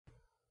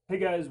Hey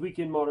guys,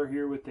 Weekend Modder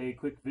here with a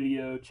quick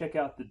video. Check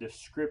out the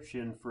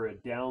description for a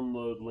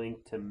download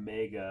link to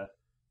Mega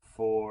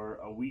for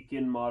a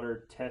Weekend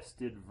Modder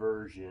tested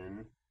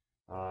version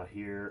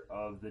here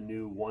of the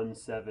new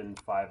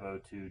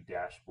 17502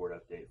 dashboard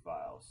update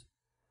files.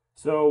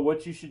 So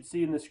what you should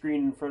see in the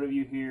screen in front of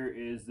you here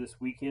is this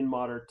Weekend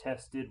Modder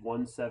tested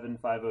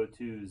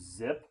 17502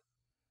 zip.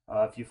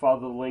 If you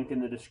follow the link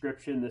in the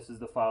description, this is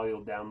the file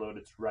you'll download.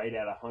 It's right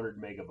at 100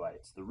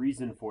 megabytes. The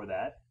reason for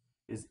that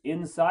is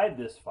inside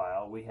this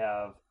file we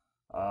have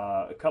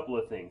a couple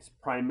of things.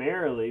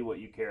 Primarily what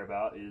you care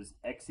about is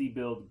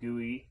XeBuild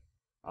GUI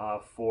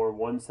for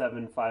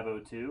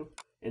 17502.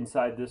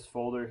 Inside this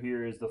folder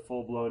here is the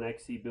full-blown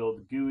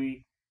XeBuild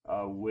GUI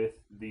with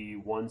the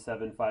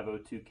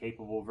 17502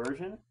 capable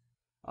version.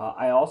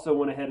 I also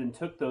went ahead and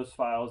took those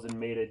files and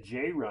made a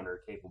Jrunner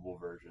capable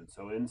version.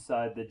 So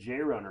inside the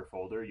Jrunner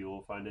folder, you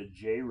will find a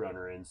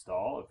Jrunner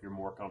install if you're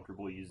more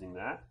comfortable using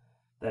that.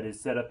 That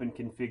is set up and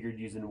configured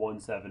using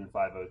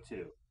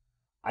 17502.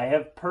 I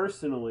have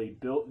personally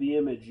built the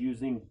image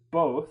using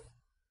both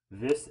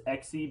this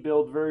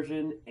XeBuild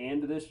version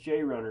and this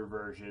Jrunner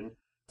version,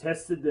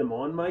 tested them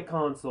on my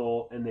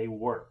console, and they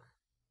work.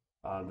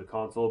 The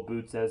console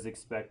boots as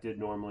expected,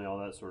 normally, all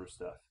that sort of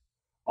stuff.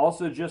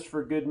 Also, just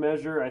for good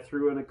measure, I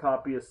threw in a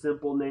copy of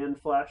Simple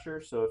NAND Flasher,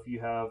 so if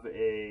you have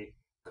a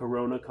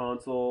Corona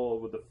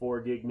console with a 4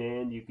 gig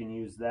NAND, you can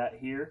use that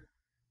here.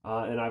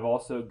 And I've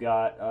also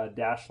got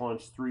Dash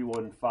Launch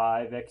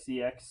 315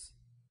 XEX,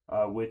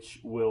 which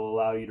will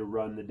allow you to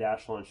run the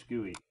Dash Launch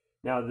GUI.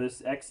 Now,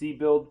 this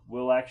XeBuild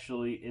will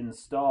actually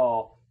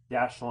install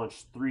Dash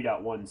Launch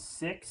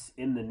 3.16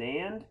 in the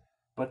NAND,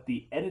 but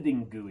the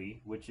editing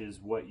GUI, which is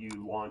what you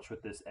launch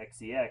with this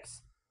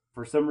XEX,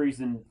 for some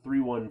reason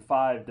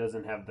 315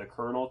 doesn't have the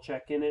kernel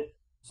check in it,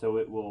 so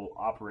it will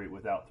operate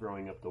without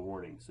throwing up the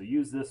warning. So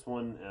use this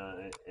one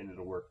and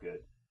it'll work good.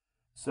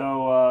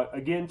 So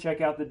again,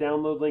 check out the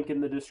download link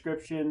in the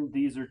description.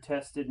 These are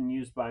tested and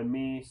used by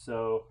me,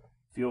 so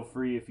feel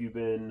free, if you've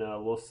been a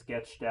little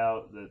sketched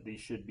out, that these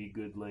should be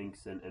good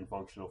links and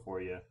functional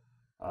for you.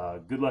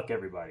 Good luck,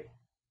 everybody.